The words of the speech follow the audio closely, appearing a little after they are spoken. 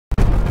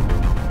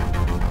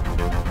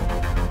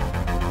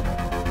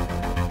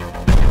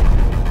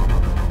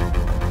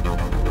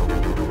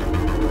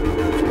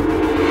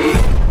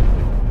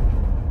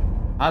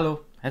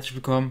herzlich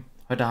willkommen.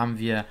 Heute haben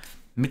wir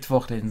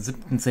Mittwoch, den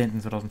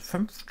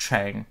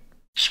 7.10.2015.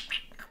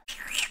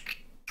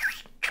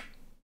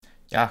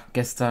 Ja,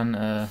 gestern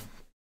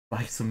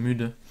war ich so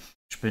müde.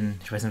 Ich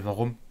weiß nicht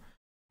warum,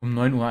 um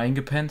 9 Uhr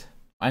eingepennt.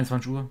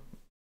 21 Uhr.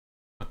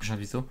 Frag mich nicht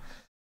wieso.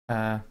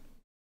 Äh,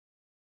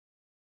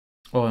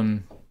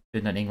 und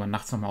bin dann irgendwann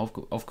nachts nochmal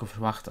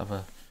aufgewacht,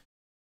 aber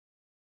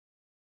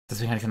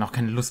deswegen hatte ich dann auch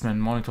keine Lust mehr,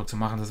 einen Morning Talk zu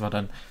machen. Das war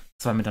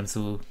mir dann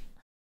zu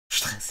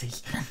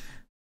stressig.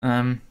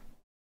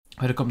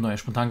 Heute kommt ein neuer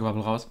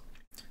Spontangebabbel raus.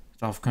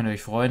 Darauf könnt ihr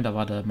euch freuen. Da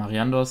war der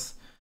Mariandos,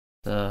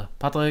 der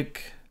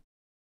Patrick,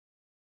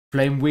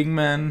 Flame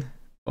Wingman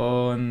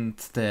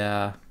und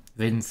der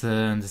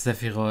Vincent, der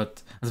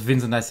Sephiroth. Also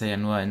Vincent heißt ja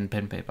nur in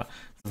Pen Paper.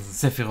 Also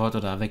Sephiroth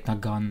oder Wegner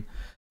Gun,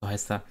 so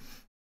heißt er.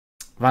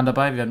 Waren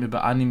dabei, wir haben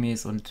über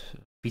Animes und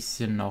ein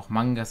bisschen auch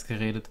Mangas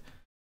geredet.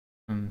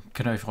 Könnt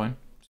ihr euch freuen.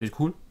 Es wird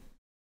cool.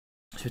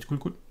 Es wird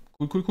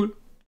cool.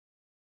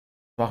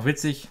 War auch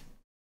witzig.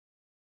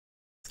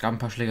 Es gab ein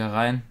paar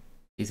Schlägereien.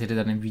 Die seht ihr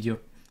dann im Video.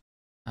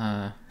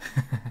 Ja,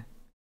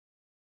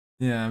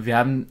 wir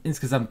haben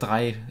insgesamt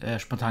 3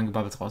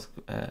 Spontangebabbels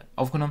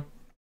aufgenommen.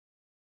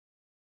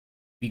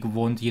 Wie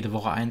gewohnt, jede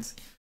Woche 1.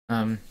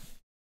 Die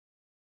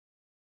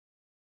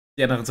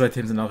anderen 2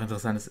 Themen sind auch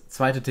interessant. Das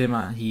zweite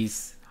Thema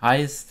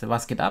heißt,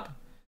 was geht ab?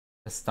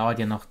 Das dauert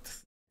ja noch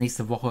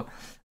nächste Woche.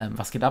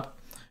 Was geht ab?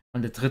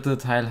 Und der dritte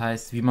Teil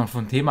heißt, wie man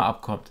von Thema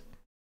abkommt.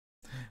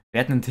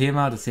 Wir hatten ein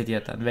Thema, das seht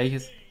ihr dann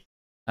welches.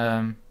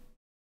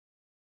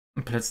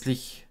 Und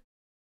plötzlich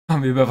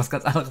haben wir über was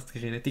ganz anderes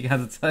geredet, die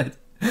ganze Zeit.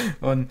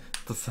 Und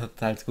das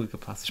hat halt gut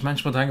gepasst. Ich meine,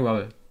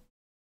 Spontangebabbel.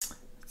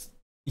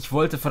 Ich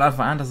wollte von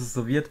Anfang an, dass es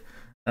so wird,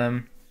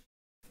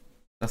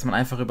 dass man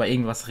einfach über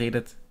irgendwas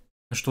redet,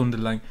 eine Stunde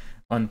lang,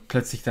 und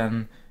plötzlich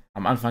dann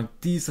am Anfang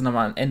dies und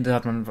am Ende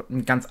hat man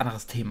ein ganz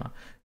anderes Thema.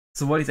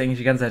 So wollte ich es eigentlich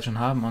die ganze Zeit schon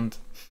haben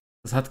und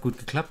das hat gut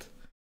geklappt.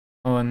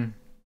 Und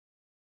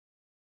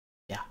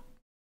ja.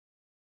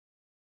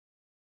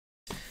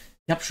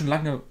 Ich habe schon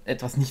lange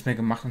etwas nicht mehr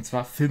gemacht, und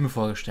zwar Filme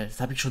vorgestellt.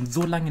 Das habe ich schon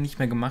so lange nicht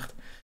mehr gemacht.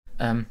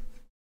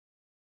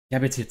 Ich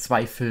habe jetzt hier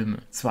 2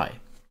 Filme. 2.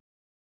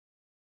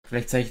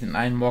 Vielleicht zeige ich den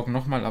einen morgen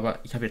nochmal,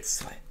 aber ich habe jetzt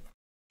 2.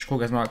 Ich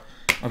gucke erstmal,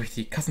 ob ich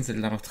die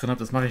Kassenzettel da noch drin habe.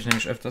 Das mache ich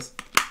nämlich öfters.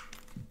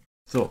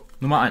 So,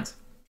 Nummer 1.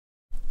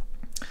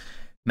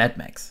 Mad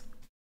Max.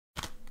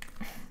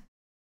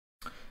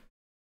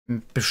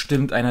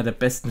 Bestimmt einer der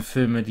besten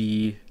Filme,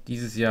 die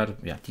dieses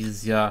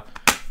Jahr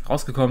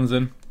rausgekommen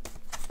sind.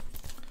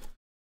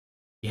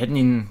 Die hätten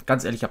ihn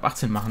ganz ehrlich ab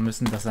 18 machen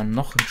müssen, dass er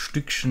noch ein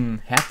Stückchen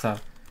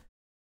härter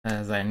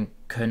sein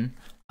können.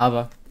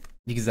 Aber,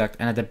 wie gesagt,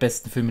 einer der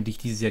besten Filme, die ich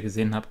dieses Jahr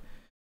gesehen habe.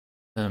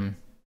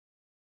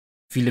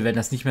 Viele werden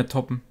das nicht mehr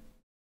toppen.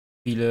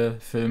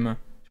 Viele Filme.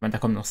 Ich meine, da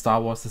kommt noch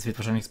Star Wars, das wird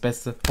wahrscheinlich das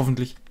Beste.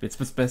 Hoffentlich wird es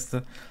das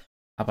Beste.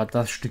 Aber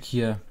das Stück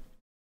hier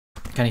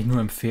kann ich nur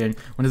empfehlen.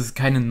 Und es ist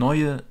keine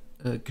neue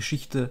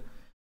Geschichte,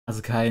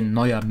 also kein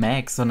neuer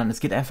Max, sondern es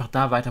geht einfach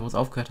da weiter, wo es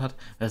aufgehört hat.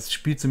 Es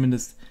spielt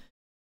zumindest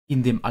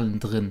in dem allen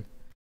drin.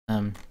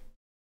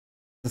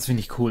 Das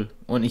finde ich cool.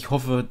 Und ich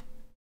hoffe,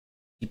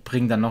 die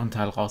bringen dann noch einen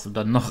Teil raus und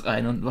dann noch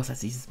einen und was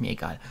weiß ich, ist mir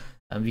egal.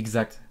 Wie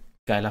gesagt,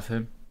 geiler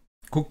Film.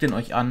 Guckt den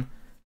euch an.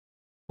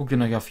 Guckt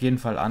den euch auf jeden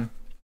Fall an.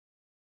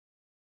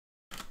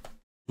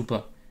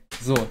 Super.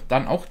 So,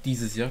 dann auch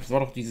dieses Jahr. Das war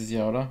doch dieses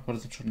Jahr, oder? War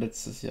das jetzt schon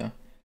letztes Jahr?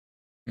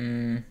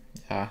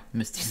 Ja,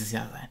 müsste dieses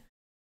Jahr sein.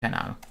 Keine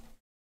Ahnung.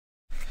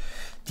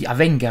 Die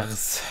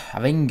Avengers.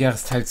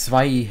 Avengers Teil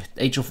 2,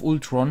 Age of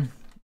Ultron,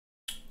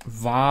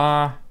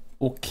 war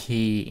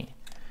okay.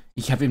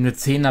 Ich habe ihm eine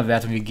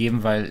 10er-Wertung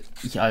gegeben, weil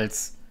ich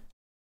als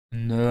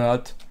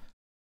Nerd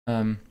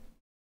fand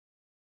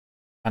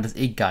das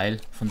eh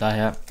geil. Von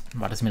daher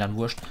war das mir dann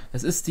wurscht.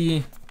 Es ist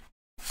die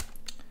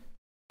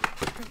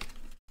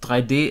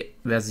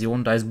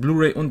 3D-Version. Da ist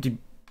Blu-ray und die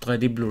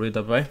 3D-Blu-ray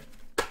dabei.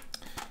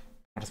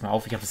 Mach das mal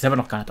auf. Ich habe das selber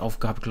noch gar nicht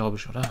aufgehabt, glaube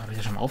ich, oder? Habe ich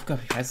das schon mal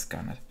aufgehabt? Ich weiß es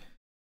gar nicht.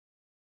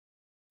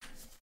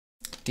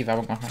 Die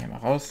Werbung machen wir hier mal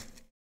raus.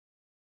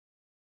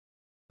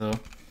 So.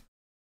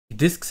 Die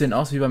Discs sehen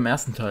aus wie beim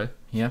ersten Teil.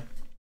 Hier.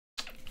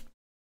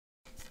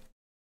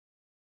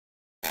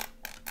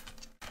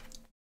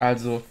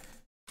 Also,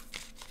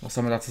 was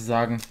soll man dazu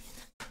sagen?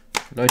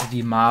 Leute,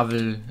 die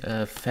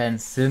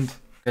Marvel-Fans sind,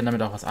 können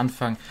damit auch was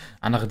anfangen.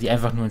 Andere, die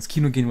einfach nur ins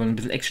Kino gehen wollen und ein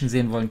bisschen Action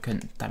sehen wollen,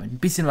 können damit ein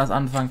bisschen was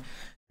anfangen.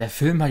 Der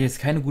Film hat jetzt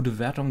keine gute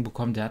Wertung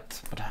bekommen. Der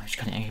hat. Oder ich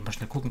kann ja eigentlich mal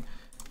schnell gucken.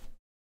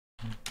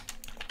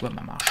 Gucken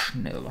wir mal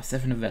schnell, was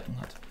der für eine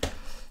Wertung hat.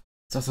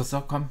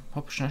 So, komm.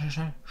 Hopp, schnell.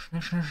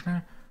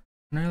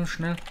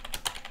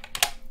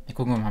 Hier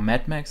gucken wir mal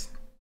Mad Max.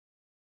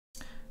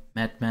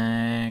 Mad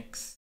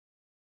Max.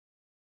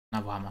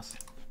 Na, wo haben wir's?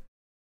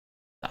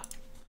 Da.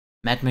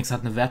 Mad Max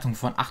hat eine Wertung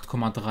von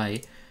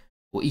 8,3,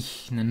 wo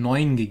ich eine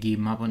 9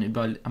 gegeben habe und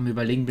am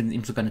Überlegen bin,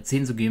 ihm sogar eine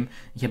 10 zu geben.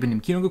 Ich habe ihn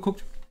im Kino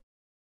geguckt.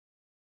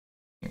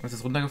 Irgendwas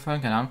ist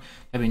runtergefallen, keine Ahnung.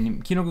 Ich habe ihn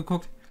im Kino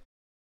geguckt.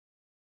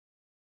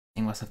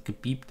 Irgendwas hat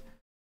gebiebt.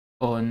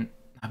 Und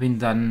habe ihn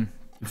dann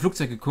im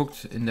Flugzeug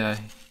geguckt, im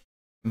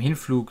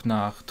Hinflug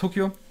nach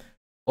Tokio.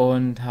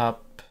 Und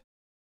habe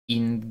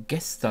ihn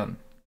gestern.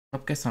 Ich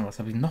glaube gestern was,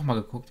 habe ich ihn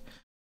nochmal geguckt.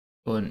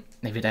 Und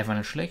er wird einfach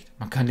nicht schlecht.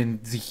 Man kann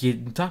den sich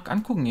jeden Tag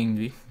angucken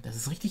irgendwie. Das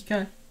ist richtig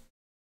geil.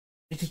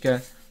 Richtig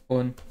geil.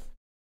 Und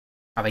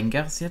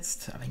Avengers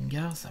jetzt.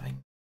 Avengers.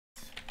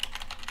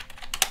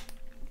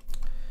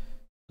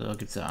 So,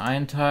 gibt es ja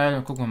einen Teil.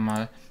 Dann gucken wir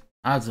mal.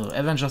 Also,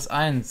 Avengers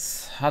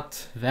 1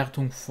 hat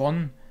Wertung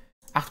von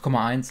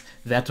 8,1.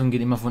 Wertung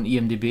geht immer von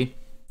IMDb.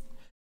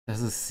 Das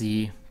ist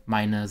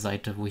meine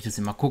Seite, wo ich das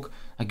immer gucke.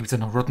 Da gibt es ja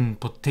noch Rotten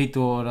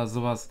Potato oder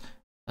sowas.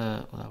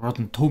 Oder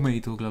Rotten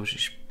Tomato, glaube ich.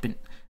 Ich bin.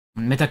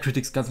 Und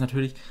Metacritics ganz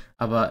natürlich.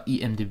 Aber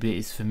IMDb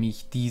ist für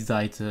mich die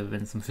Seite,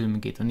 wenn es um Filme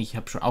geht. Und ich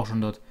habe auch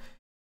schon dort.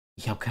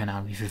 Ich habe keine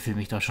Ahnung, wie viele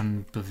Filme ich da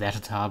schon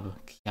bewertet habe.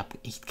 Ich habe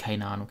echt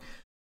keine Ahnung.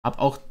 Hab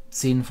auch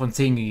 10 von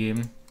 10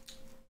 gegeben.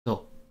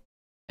 So.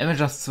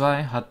 Avengers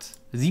 2 hat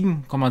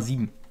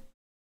 7,7.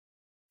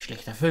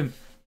 Schlechter Film.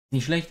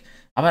 Nicht schlecht.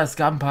 Aber es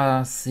gab ein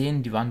paar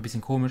Szenen, die waren ein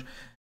bisschen komisch.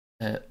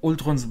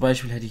 Ultron zum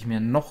Beispiel hätte ich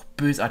mir noch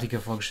bösartiger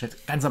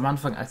vorgestellt. Ganz am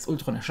Anfang, als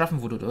Ultron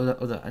erschaffen wurde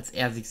oder als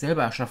er sich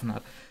selber erschaffen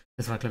hat.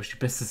 Das war, glaube ich, die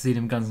beste Szene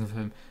im ganzen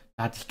Film.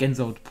 Da hatte ich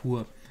Gänsehaut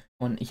pur.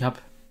 Und ich habe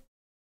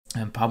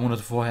ein paar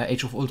Monate vorher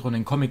Age of Ultron,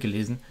 den Comic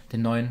gelesen.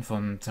 Den neuen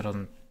von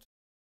 2013,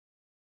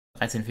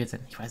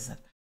 14. Ich weiß es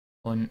nicht.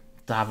 Und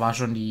da war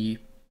schon die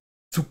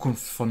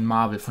Zukunft von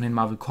Marvel, von den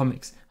Marvel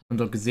Comics. Und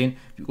dort gesehen,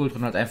 wie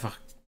Ultron halt einfach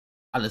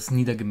alles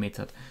niedergemäht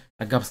hat.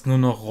 Da gab es nur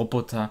noch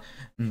Roboter,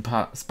 ein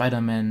paar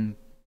Spider-Man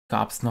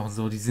gab es noch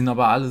so, die sind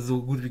aber alle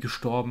so gut wie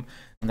gestorben.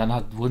 Und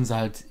dann wurden sie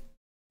halt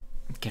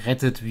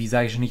gerettet, wie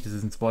sage ich nicht, das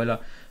ist ein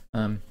Spoiler.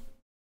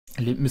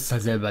 Müsst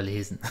halt selber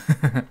lesen.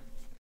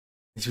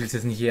 Ich will es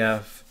jetzt nicht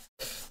hier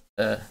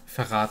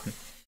verraten.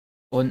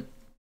 Und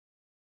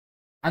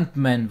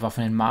Ant-Man war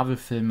von den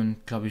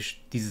Marvel-Filmen, glaube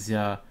ich, dieses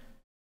Jahr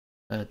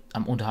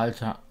am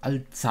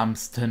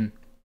unterhaltsamsten.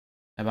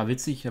 Er war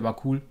witzig, er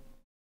war cool.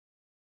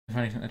 Das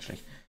fand ich nicht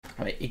schlecht.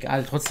 Aber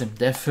egal, trotzdem,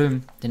 der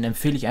Film, den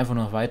empfehle ich einfach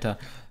noch weiter.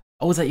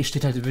 Außer ihr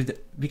steht halt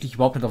wirklich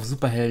überhaupt nicht auf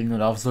Superhelden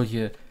oder auf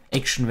solche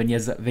Action, wenn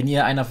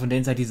ihr einer von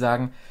denen seid, die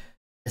sagen,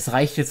 es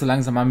reicht jetzt so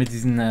langsam mal mit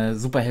diesen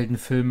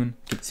Superheldenfilmen,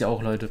 gibt's ja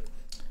auch Leute,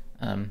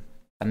 dann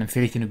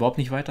empfehle ich den überhaupt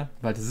nicht weiter,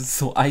 weil das ist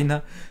so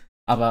einer.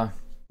 Aber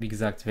wie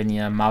gesagt, wenn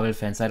ihr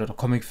Marvel-Fans seid oder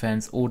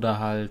Comic-Fans oder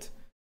halt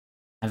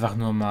einfach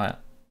nur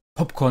mal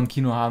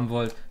Popcorn-Kino haben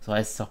wollt, so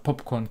heißt es auch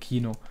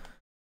Popcorn-Kino,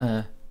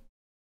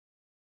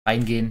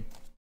 reingehen.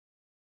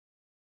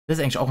 Das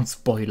ist eigentlich auch ein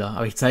Spoiler,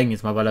 aber ich zeige ihn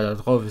jetzt mal, weil er da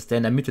drauf ist, der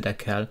in der Mitte, der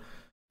Kerl.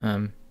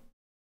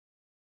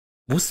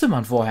 Wusste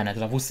man vorher nicht,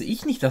 da wusste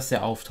ich nicht, dass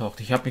der auftaucht.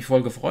 Ich habe mich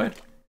voll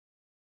gefreut.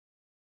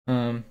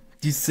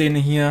 Die Szene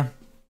hier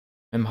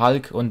mit dem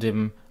Hulk und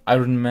dem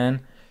Iron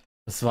Man,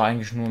 das war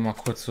eigentlich nur mal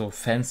kurz so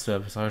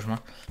Fanservice, sag ich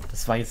mal.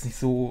 Das war jetzt nicht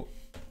so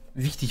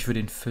wichtig für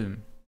den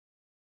Film.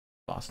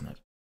 War es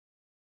nicht.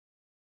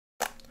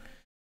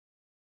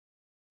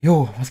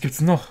 Jo, was gibt's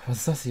noch? Was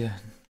ist das hier?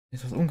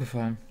 Ist was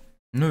umgefallen?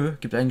 Nö,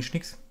 gibt eigentlich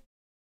nichts.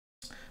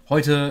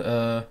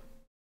 Heute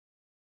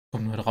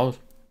kommt nur raus.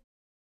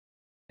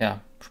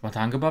 Ja,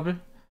 Spontangebabbel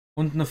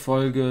und eine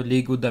Folge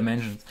Lego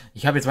Dimensions.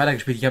 Ich habe jetzt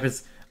weitergespielt. Ich habe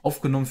jetzt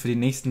aufgenommen für die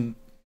nächsten.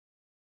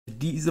 Für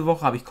diese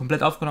Woche habe ich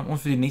komplett aufgenommen und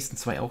für die nächsten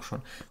 2 auch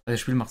schon. Weil das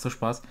Spiel macht so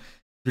Spaß.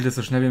 Ich will das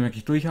so schnell wie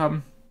möglich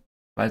durchhaben,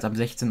 weil es am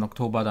 16.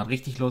 Oktober dann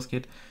richtig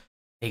losgeht.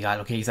 Egal,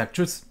 okay, ich sag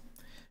Tschüss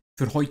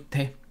für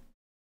heute.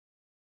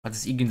 Falls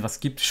es irgendwas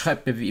gibt,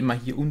 schreibt mir wie immer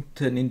hier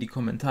unten in die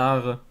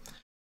Kommentare.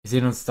 Wir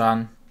sehen uns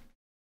dann.